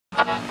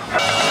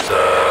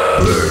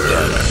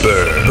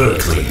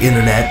Berkeley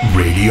Internet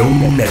Radio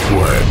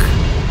Network.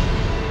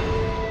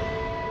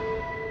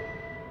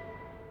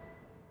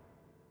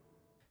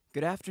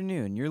 Good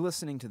afternoon. You're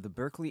listening to the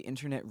Berkeley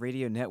Internet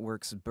Radio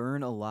Network's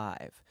BIRN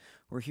Alive.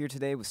 We're here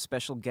today with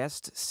special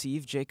guest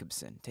Siv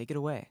Jakobsen. Take it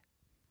away.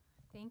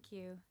 Thank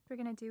you. We're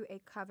going to do a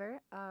cover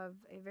of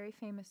a very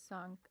famous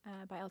song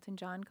by Elton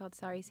John called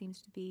Sorry Seems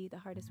to Be the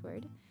Hardest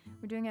Word.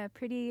 We're doing a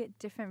pretty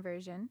different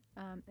version,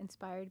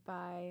 inspired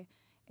by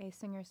a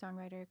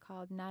singer-songwriter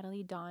called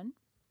Natalie Dawn.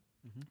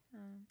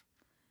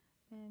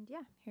 And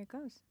yeah, here it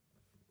goes.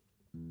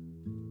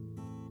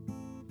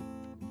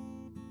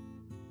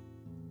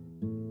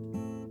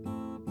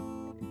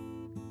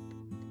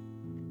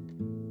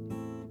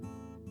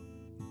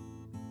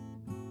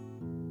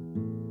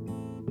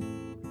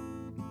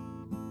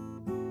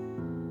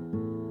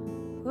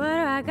 What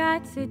do I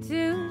got to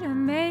do to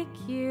make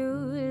you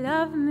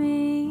love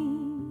me?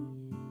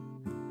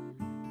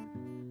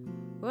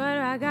 What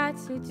do I got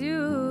to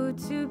do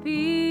to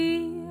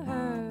be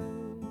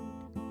heard?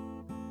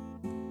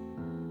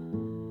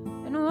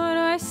 And what do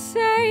I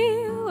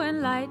say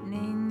when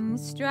lightning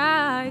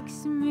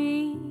strikes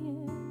me?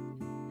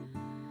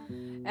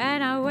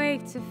 And I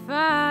wake to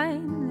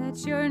find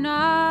that you're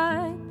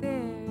not there.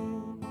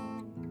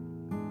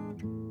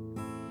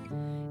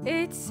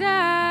 It's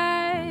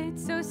sad,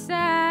 so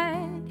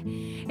sad.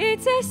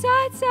 It's a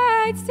sad,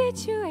 sad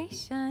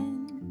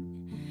situation,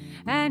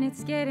 and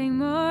it's getting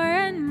more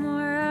and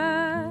more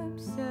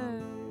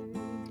absurd.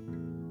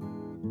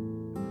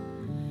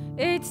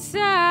 It's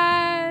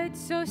sad,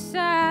 so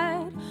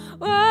sad.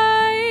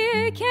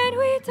 Why can't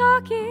we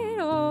talk it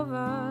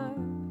over?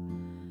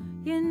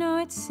 You know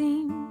it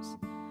seems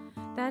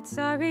that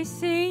sorry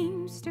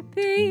seems to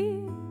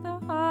be the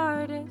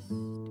hardest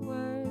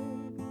word.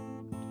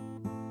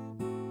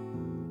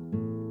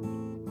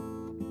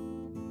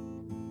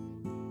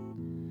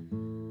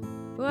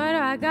 What do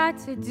I got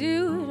to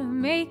do to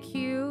make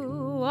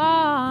you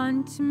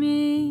want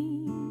me?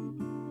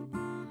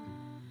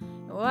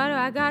 What do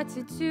I got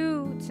to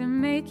do to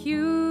make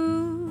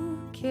you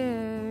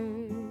care?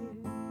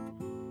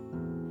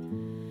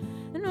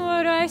 And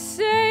what do I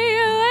say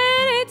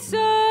when it's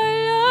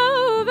all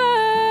over?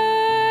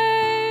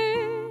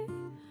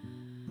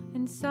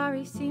 And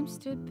sorry seems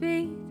to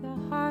be the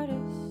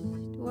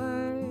hardest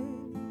word.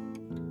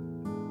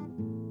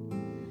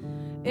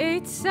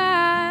 It's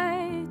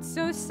sad,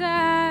 so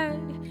sad.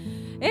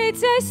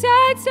 It's a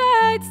sad,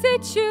 sad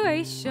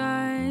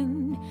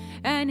situation,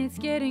 and it's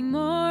getting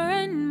more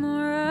and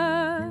more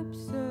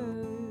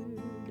absurd.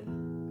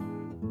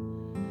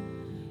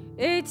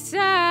 It's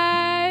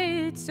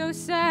sad, so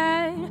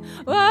sad.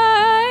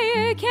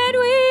 Why can't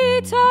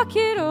we talk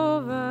it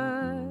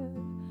over?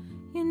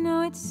 You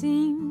know it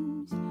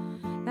seems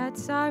that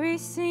sorry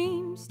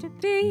seems to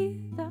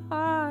be the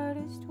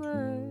hardest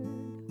word.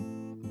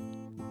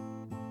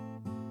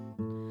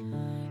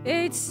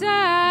 It's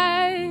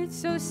sad,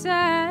 so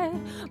sad.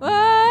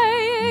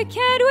 Why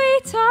can't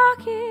we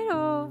talk it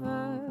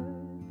over?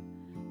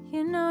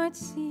 You know it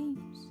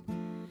seems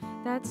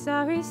that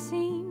sorry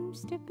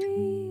seems to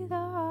be the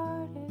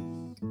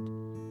hardest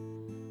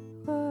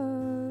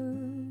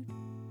word.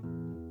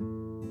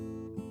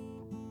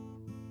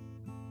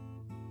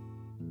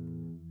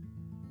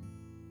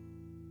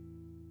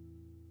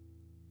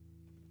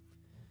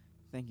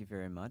 Thank you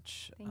very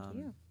much. Thank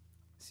you.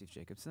 Siv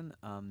Jakobsen.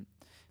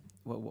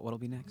 What'll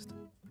be next?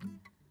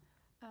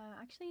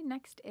 Actually,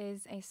 next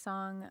is a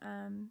song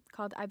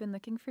called I've Been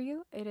Looking For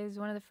You. It is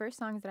one of the first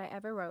songs that I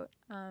ever wrote,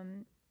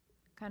 kind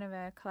of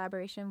a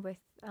collaboration with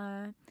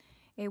a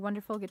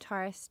wonderful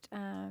guitarist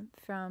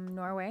from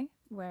Norway,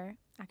 where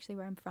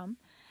I'm from.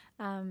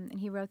 And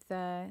he wrote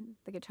the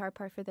guitar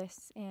part for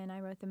this, and I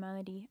wrote the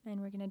melody,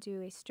 and we're going to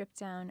do a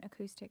stripped-down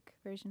acoustic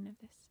version of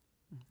this.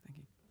 Thank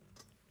you.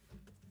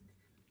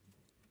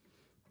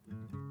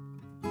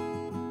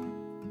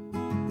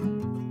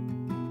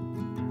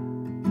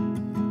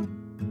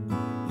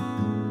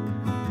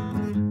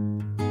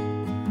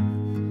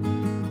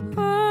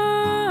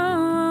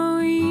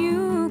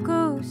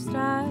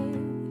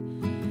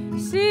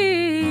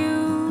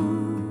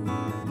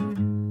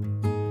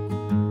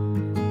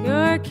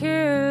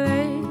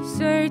 Careless,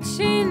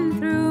 searching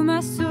through my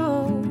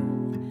soul,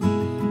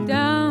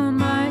 down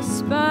my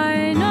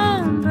spine,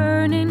 I'm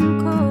burning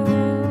cold.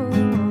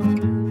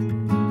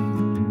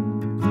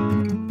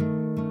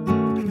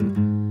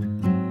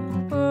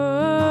 Oh,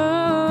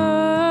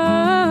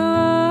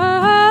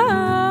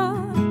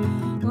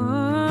 oh, oh.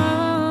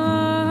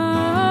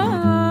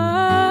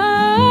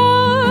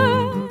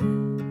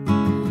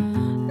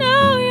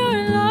 Now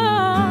you're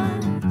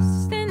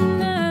lost in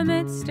the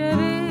midst of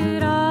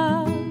it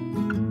all.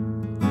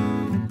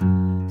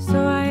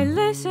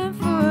 Listen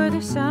for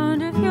the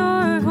sound of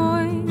your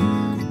voice,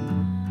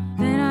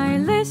 and I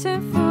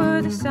listen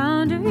for the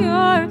sound of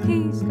your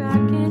peace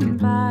cracking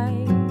by.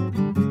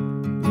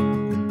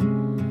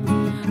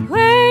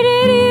 Where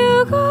did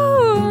you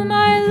go,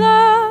 my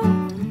love?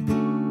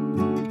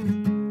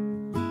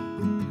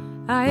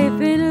 I've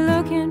been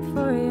looking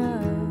for you.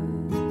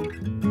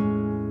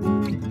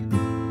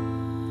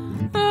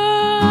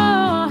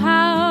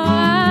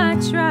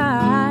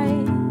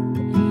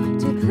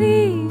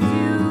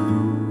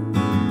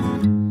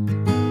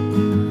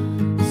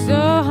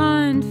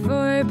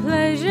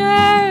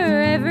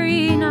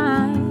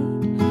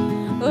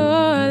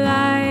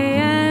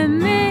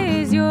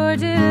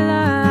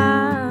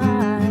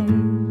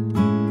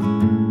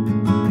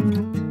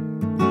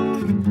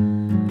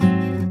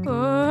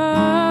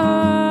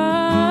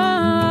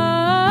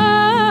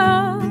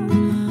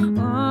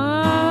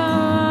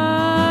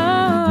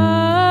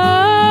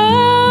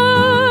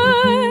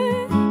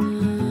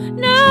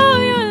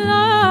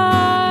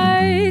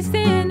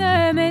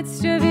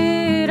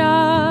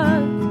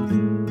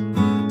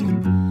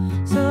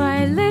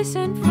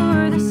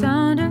 the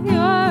sound of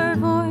your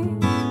voice,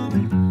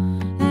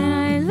 and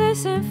I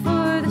listen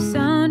for the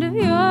sound of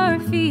your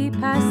feet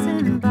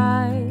passing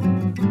by.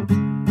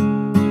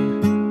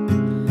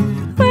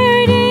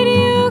 Where did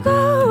you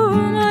go,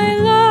 my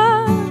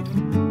love?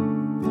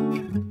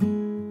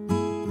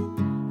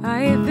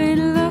 I've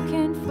been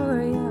looking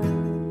for you.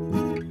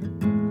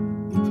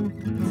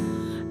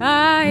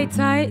 I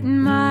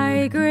tighten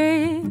my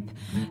grip,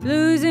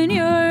 losing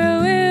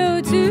your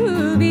will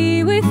to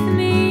be with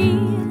me,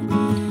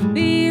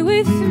 be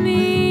with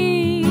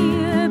me,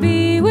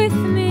 be with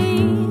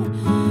me,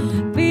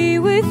 be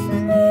with me.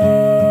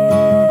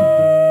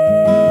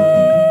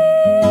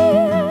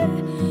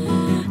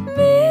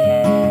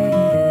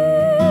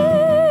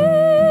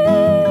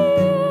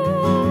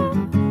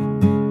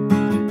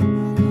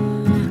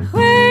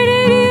 Where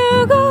did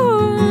you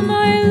go,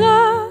 my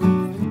love?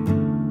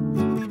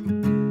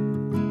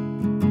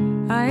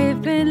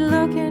 I've been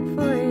looking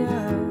for you.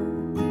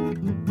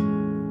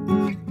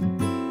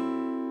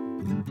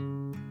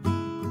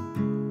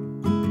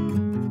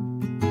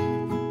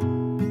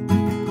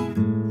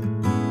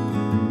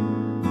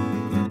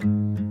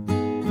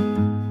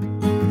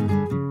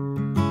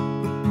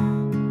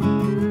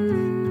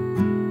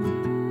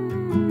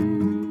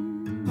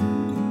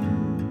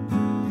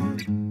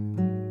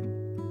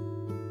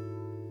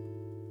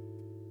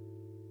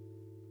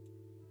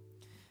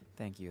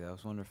 Thank you. That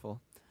was wonderful.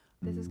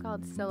 This is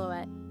called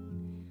Silhouette,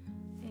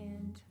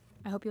 and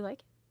I hope you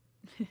like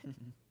it.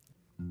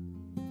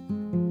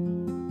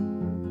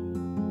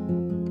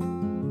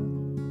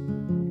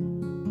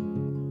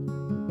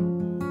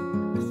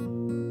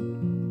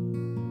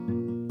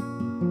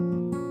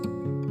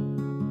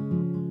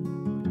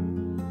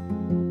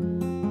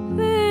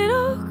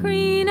 Little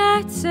green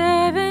at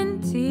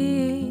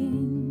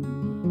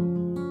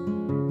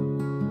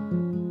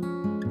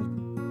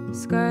 17,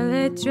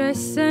 scarlet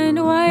dress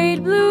and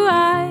white blue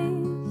eyes,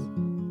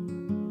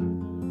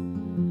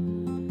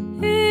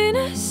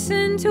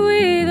 innocent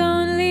with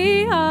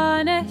only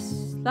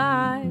honest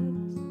lies,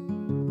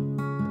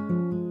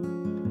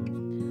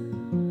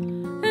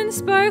 and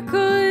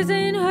sparkles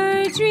in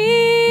her dreams,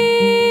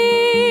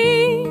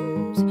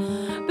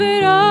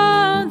 but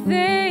all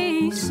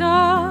they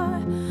saw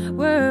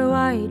were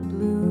white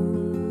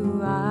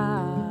blue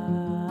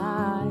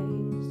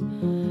eyes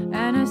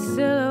and a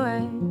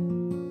silhouette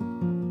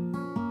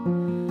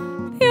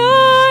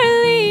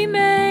purely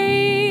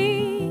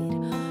made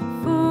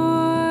for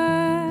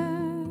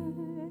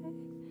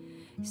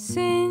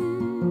sin,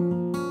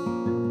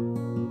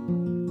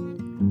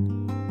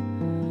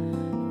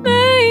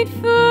 made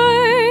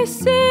for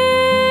sin.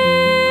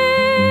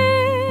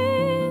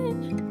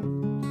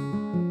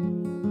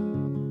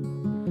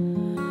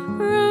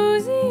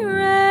 Rosy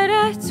red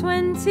at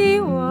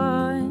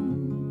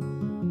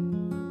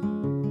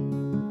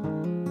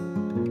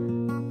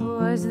 21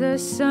 was the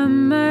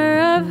summer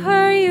of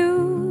her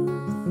youth,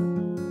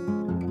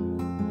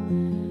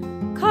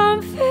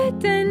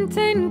 confident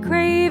and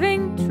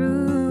craving truth,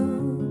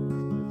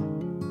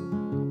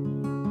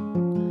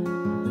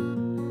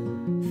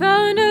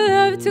 found a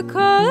love to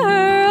call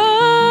her own,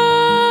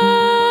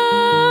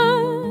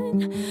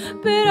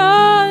 but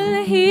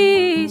all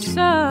he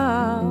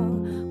saw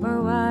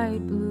were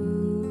white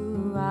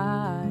blue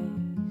eyes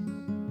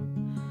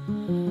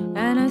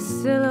and a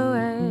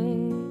silhouette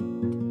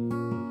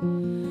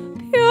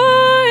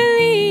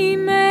purely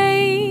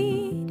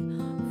made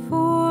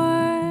for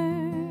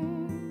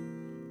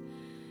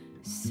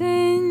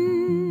sin,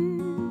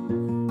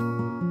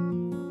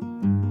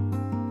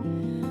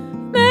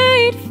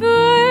 made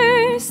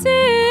for sin,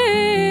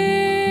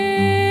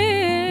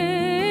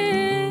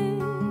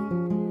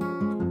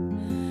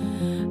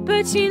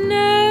 but she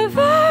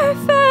never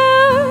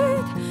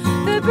felt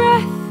the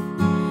breath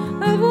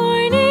of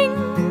warning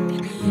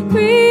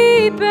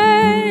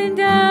creeping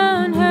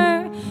down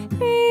her,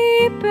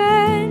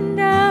 creeping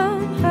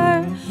down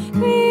her,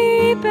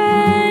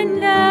 creeping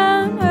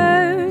down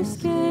her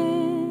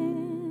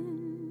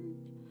skin,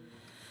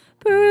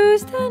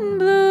 bruised and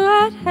blue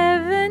at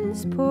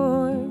heaven's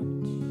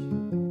porch,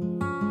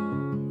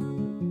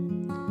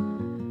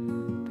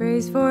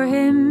 prays for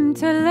him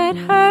to let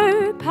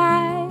her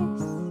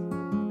pass,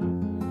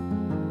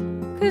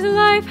 'cause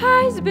life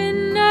has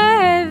been a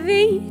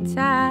heavy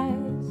task,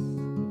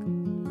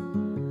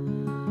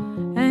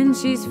 and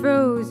she's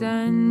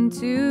frozen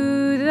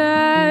to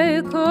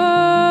the core,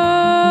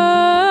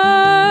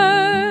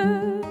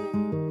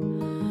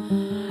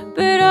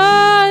 but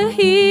all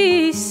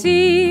he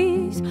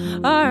sees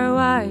are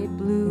white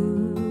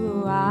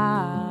blue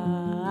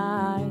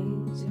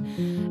eyes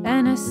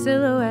and a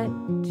silhouette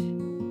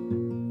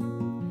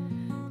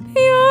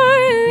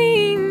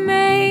purely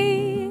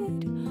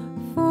made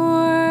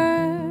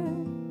for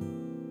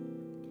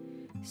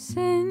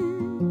sin.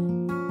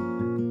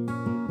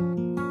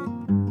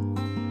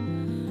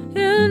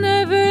 He'll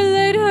never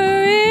let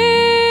her in.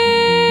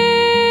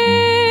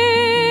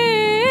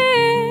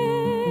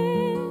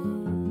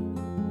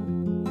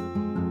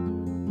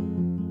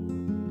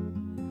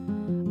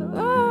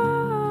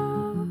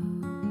 Oh,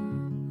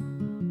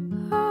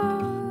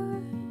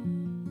 oh.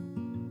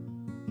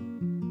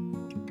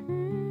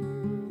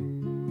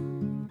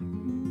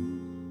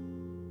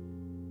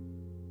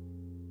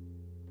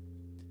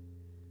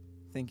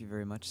 thank you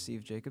very much,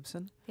 Siv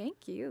Jakobsen.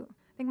 Thank you.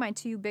 I think my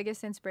two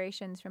biggest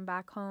inspirations from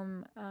back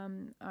home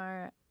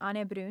are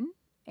Anne Brun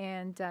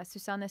and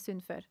Susanne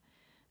Sundfør.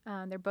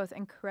 They're both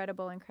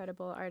incredible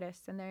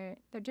artists, and they're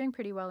doing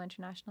pretty well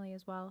internationally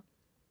as well.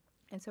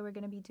 And so we're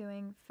going to be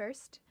doing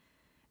first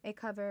a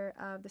cover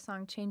of the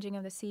song "Changing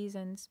of the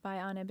Seasons" by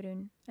Anne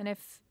Brun. And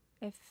if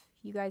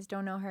you guys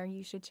don't know her,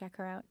 you should check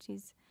her out.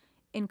 She's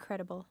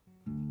incredible.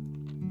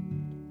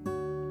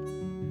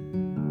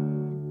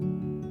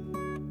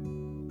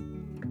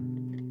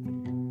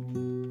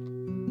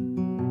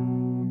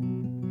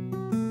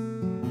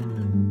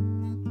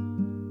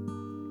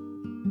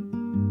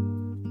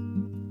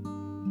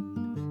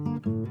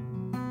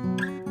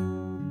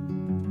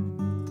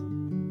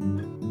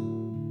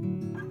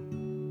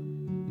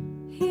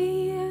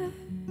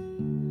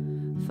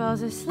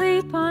 Falls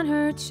asleep on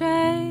her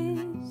chest,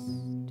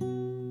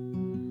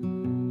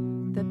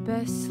 the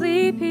best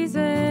sleep he's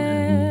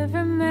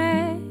ever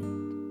met.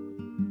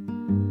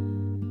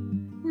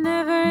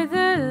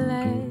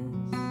 Nevertheless,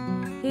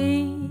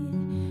 he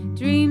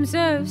dreams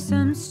of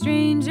some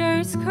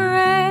stranger's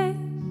caress.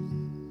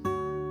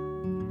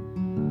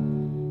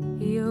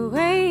 He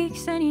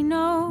awakes and he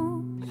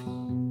knows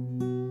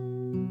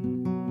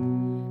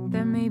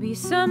that maybe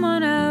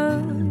someone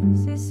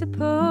else is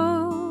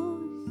supposed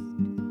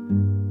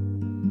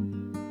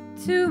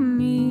to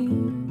meet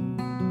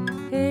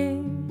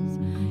his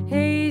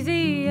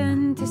hazy,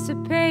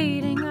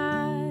 anticipating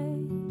eyes.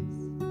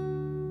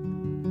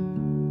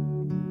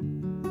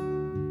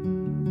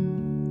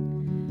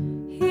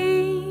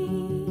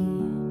 He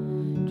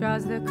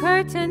draws the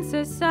curtains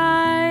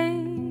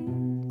aside,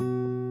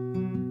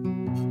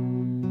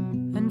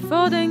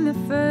 unfolding the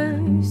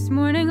first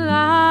morning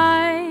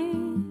light.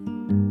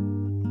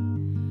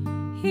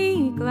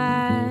 He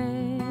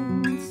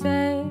glances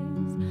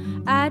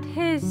at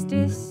his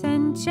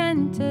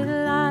disenchanted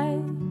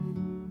life.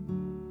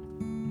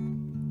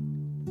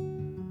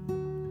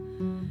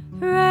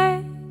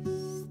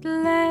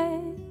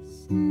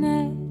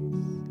 Restlessness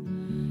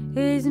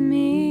is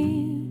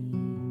me,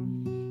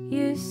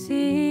 you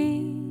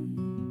see.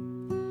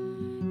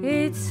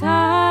 It's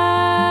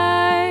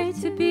hard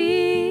to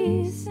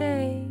be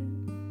safe.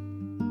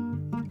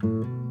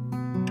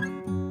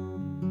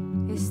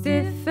 It's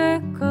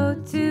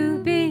difficult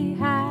to be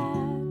happy.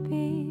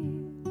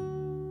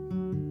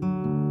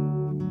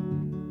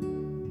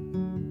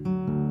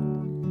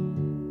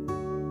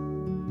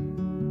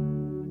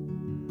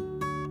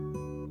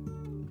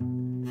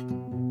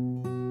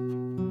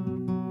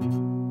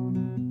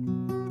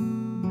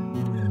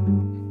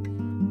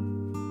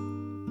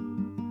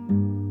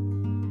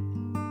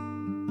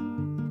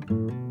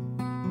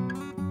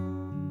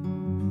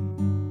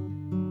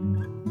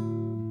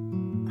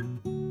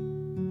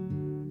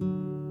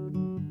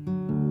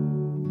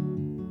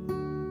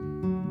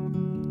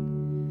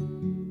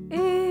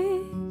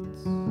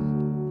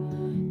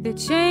 The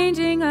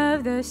changing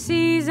of the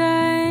seasons.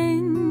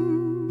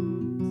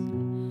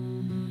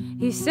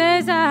 He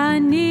says I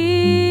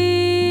need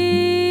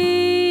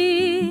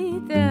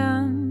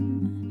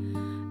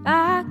them.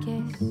 I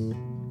guess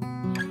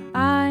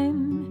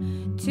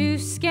I'm too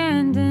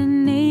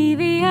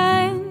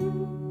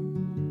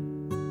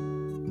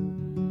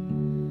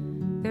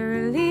Scandinavian. The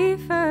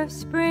relief of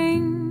spring,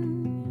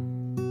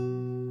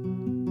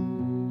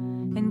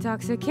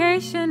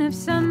 intoxication of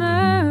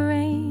summer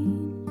rain,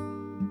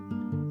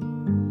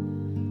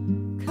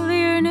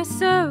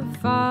 clearness of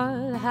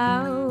fall,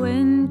 how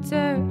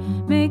winter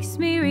makes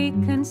me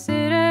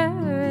reconsider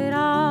it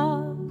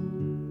all.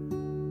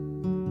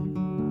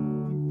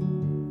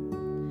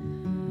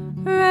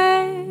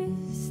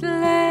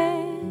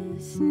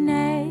 Restlessness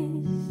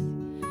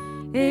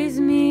is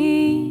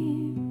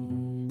me,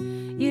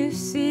 you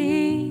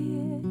see.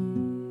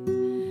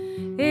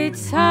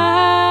 It's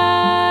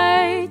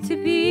hard to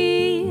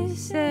be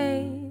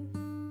safe.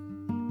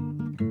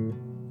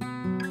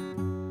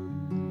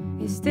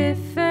 It's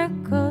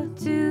difficult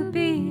to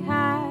be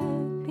happy.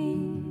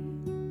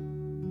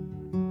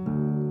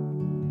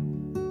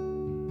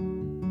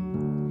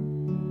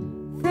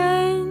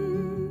 Then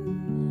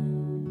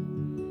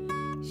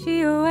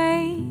she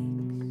awakes,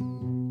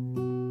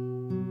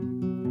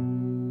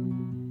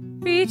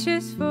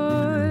 reaches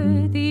for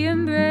the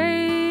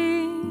embrace.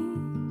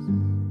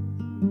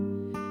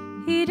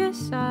 He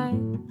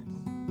decides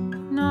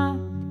not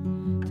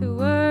to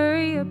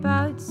worry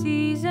about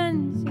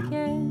seasons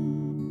again.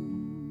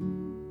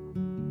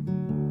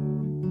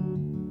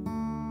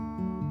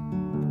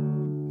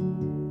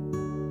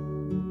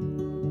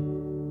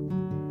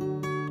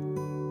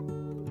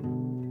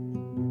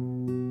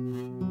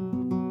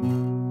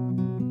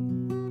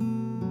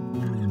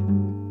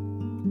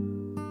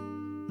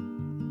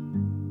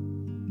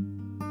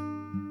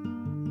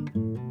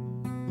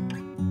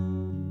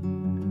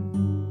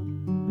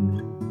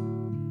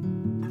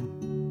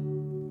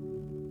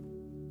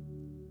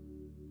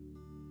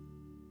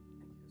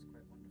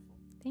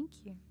 Thank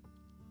you.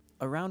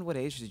 Around what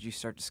age did you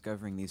start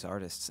discovering these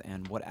artists,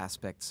 and what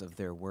aspects of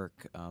their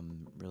work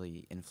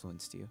really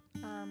influenced you?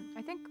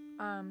 I think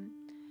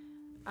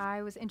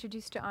I was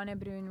introduced to Anne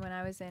Brun when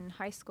I was in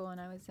high school,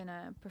 and I was in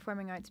a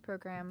performing arts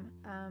program,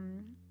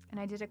 and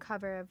I did a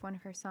cover of one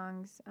of her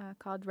songs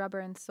called Rubber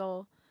and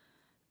Soul.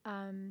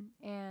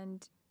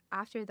 And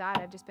after that,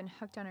 I've just been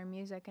hooked on her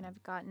music, and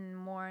I've gotten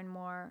more and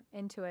more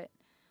into it.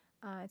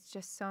 It's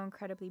just so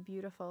incredibly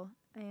beautiful,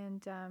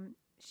 and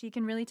she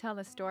can really tell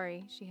a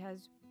story. She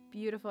has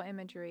beautiful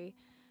imagery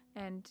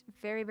and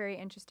very, very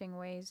interesting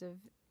ways of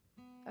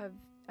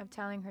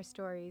telling her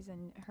stories,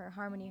 and her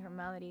harmony, her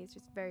melody is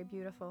just very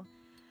beautiful.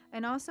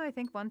 And also, I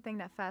think one thing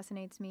that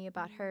fascinates me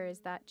about her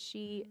is that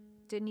she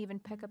didn't even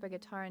pick up a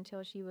guitar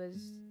until she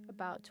was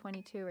about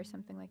 22 or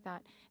something like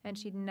that. And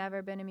she'd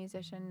never been a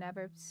musician,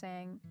 never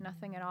sang,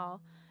 nothing at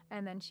all.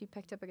 And then she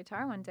picked up a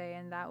guitar one day,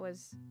 and that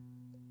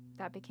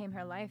became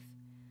her life.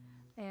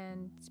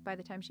 And by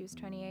the time she was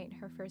 28,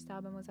 her first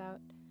album was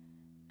out.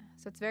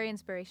 So it's very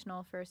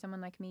inspirational for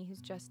someone like me who's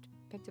just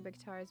picked up a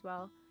guitar as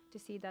well, to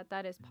see that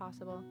that is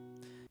possible.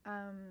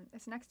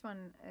 This next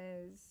one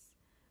is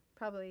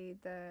probably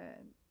the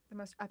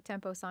most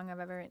up-tempo song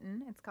I've ever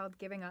written. It's called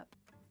Giving Up.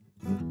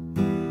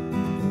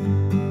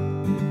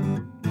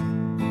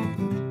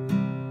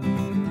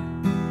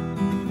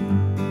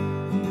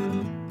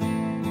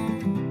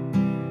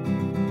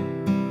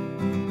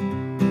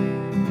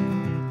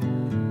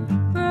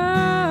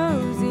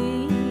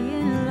 Rosie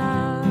in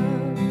love,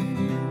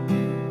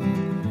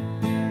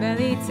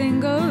 belly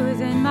tingles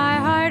and my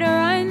heart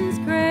runs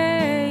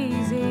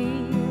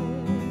crazy,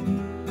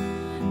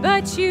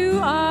 but you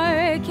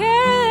are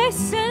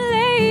careless and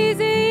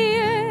lazy,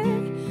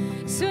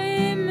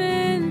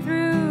 swimming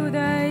through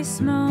the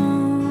smoke.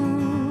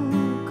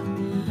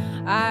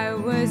 I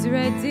was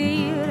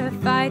ready to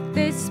fight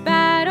this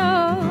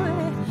battle,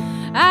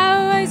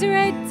 I was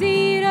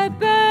ready to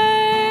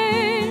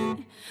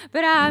burn,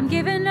 but I'm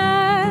giving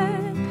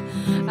up.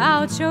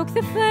 I'll choke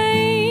the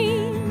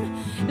flame,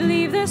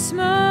 leave the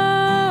smoke.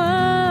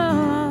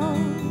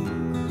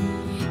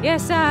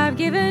 Yes, I've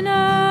given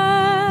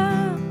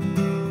up.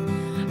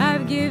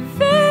 I've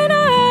given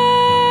up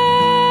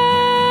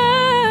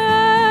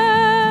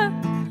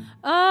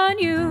on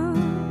you,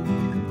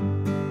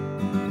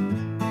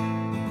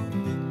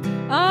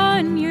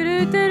 on you.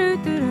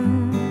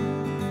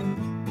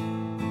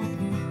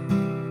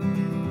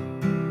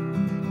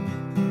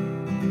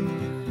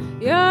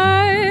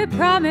 Your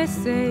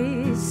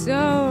promises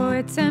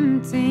so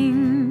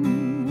tempting,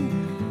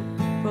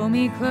 pull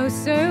me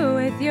closer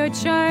with your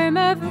charm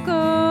of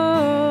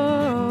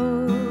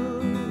gold,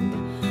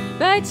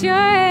 but your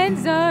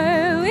hands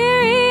are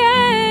weary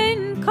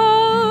and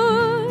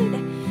cold,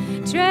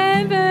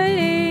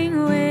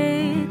 trembling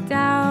with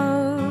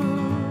doubt.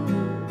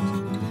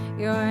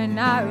 You're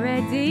not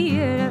ready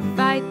to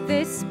fight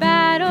this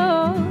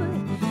battle,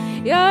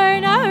 you're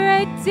not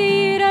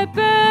ready to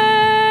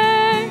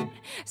burn,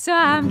 so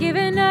I'm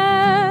giving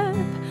up.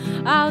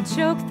 I'll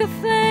choke the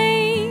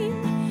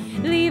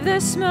flame, leave the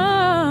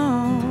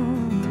smoke.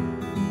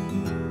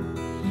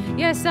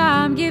 Yes,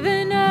 I'm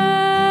giving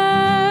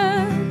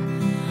up.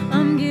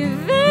 I'm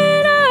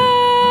giving up.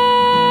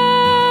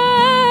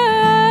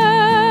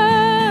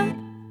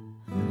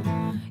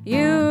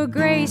 You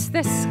grace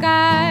the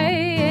sky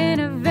in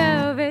a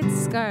velvet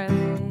scarlet.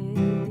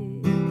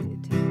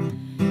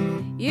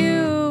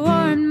 You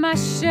warmed my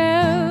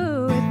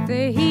shell with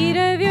the heat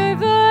of your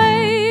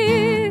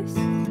voice,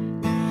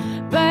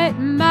 but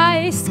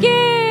my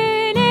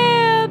skin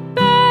it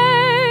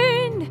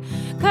burned,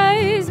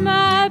 'cause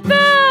my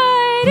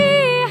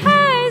body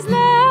has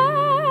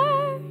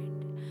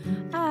learned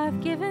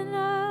I've given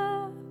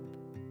up.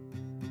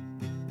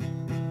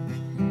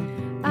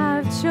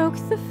 I've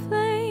choked the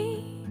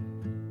flame,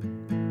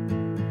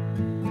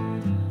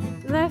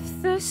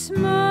 left the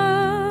smoke.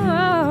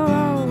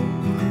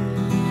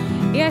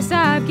 Yes,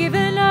 I've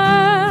given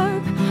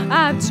up.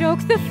 I've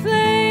choked the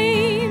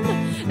flame,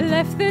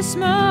 left the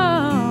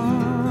smoke.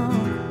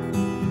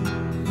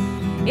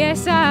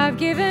 Yes, I've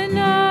given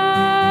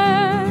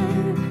up.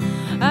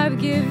 I've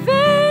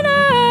given up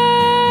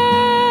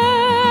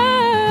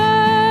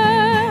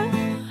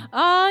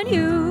on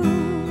you,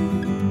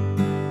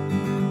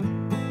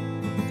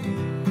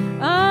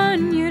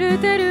 on you,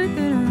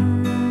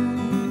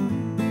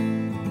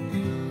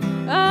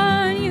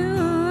 on you.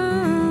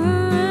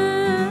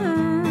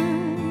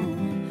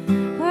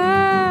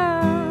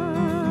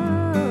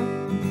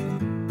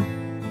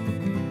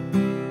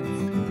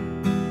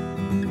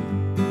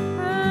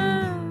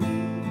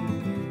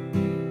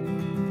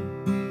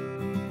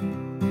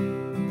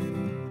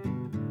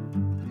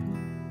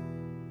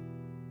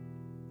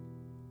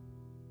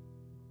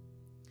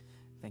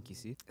 Thank you,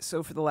 Siv.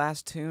 So for the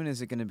last tune,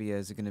 is it going to be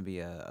a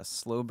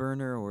slow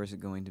burner, or is it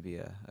going to be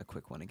a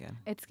quick one again?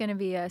 It's going to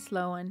be a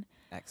slow one.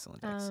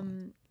 Excellent,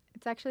 excellent.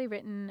 It's actually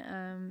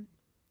written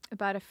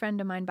about a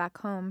friend of mine back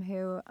home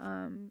who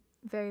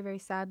very, very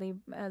sadly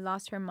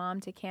lost her mom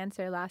to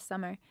cancer last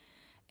summer.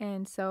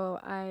 And so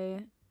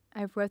I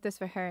wrote this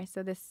for her.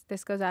 So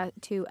this goes out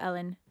to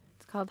Ellen.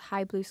 It's called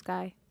High Blue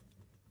Sky.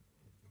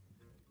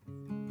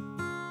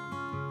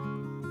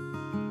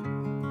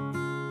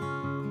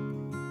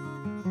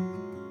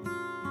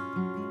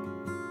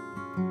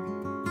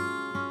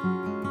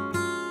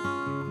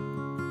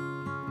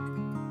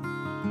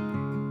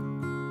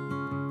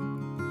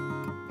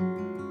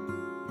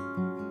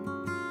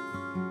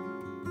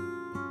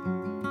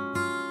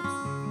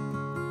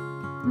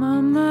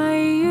 Mama,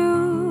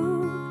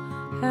 you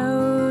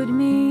held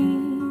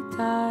me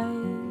tight,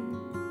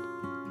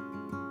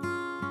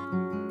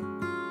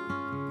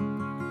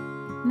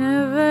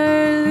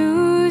 never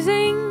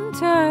losing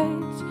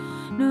touch.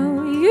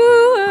 No,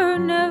 you were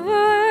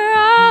never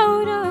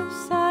out of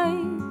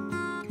sight.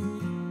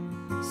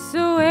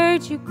 So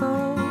where'd you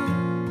go?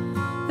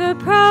 The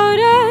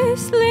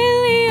proudest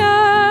lily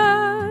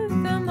of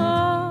them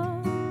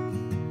all,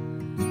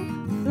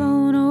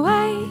 flown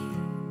away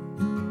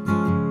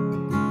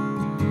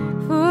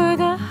for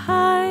the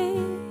high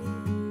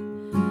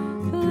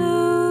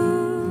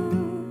blue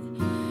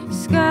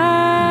sky.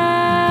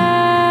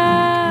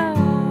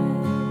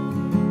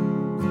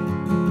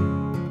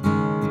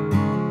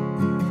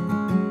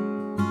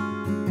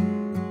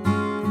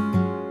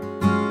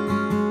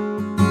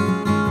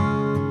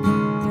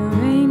 Your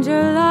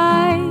angel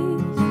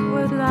eyes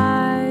would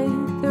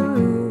light the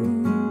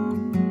room,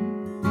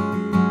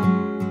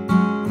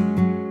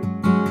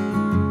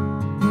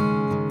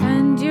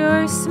 and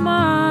your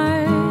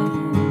smile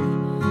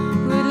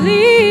would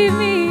leave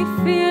me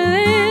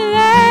feeling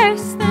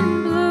less than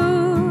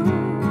blue.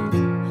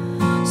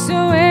 So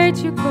where'd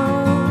you go?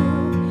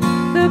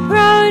 The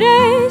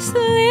proudest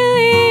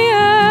lily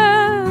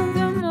of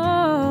them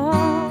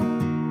all,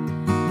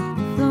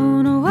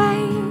 flown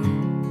away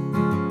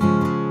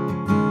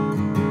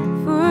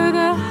for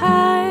the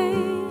high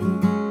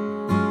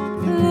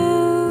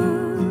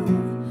blue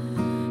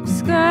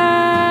sky.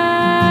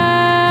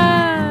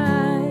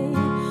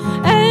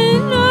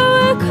 And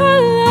no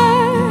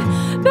color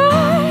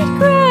but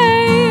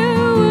gray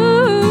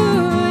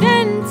would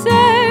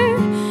enter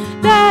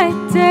that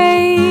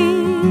day.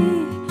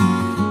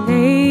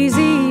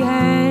 Hazy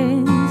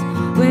hands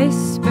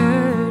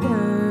whispered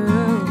her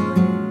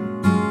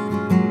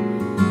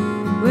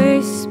away,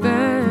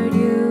 whispered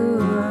you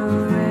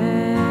away.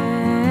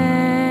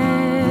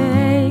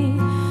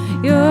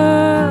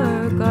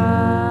 You're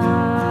gone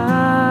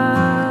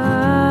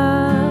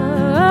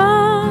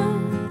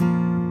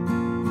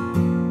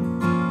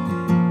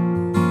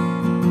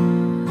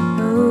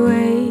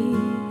away.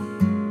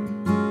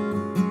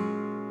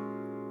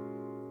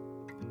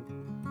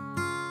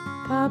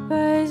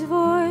 Papa's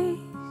voice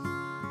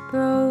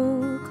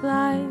broke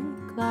like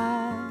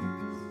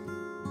glass,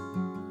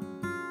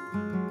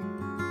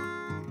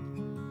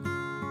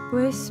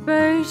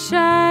 whispered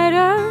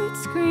shattered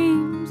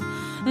screams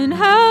and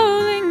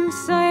howling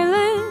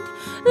silent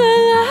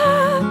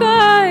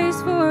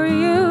lullabies for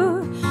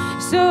you.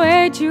 So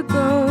where'd you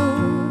go?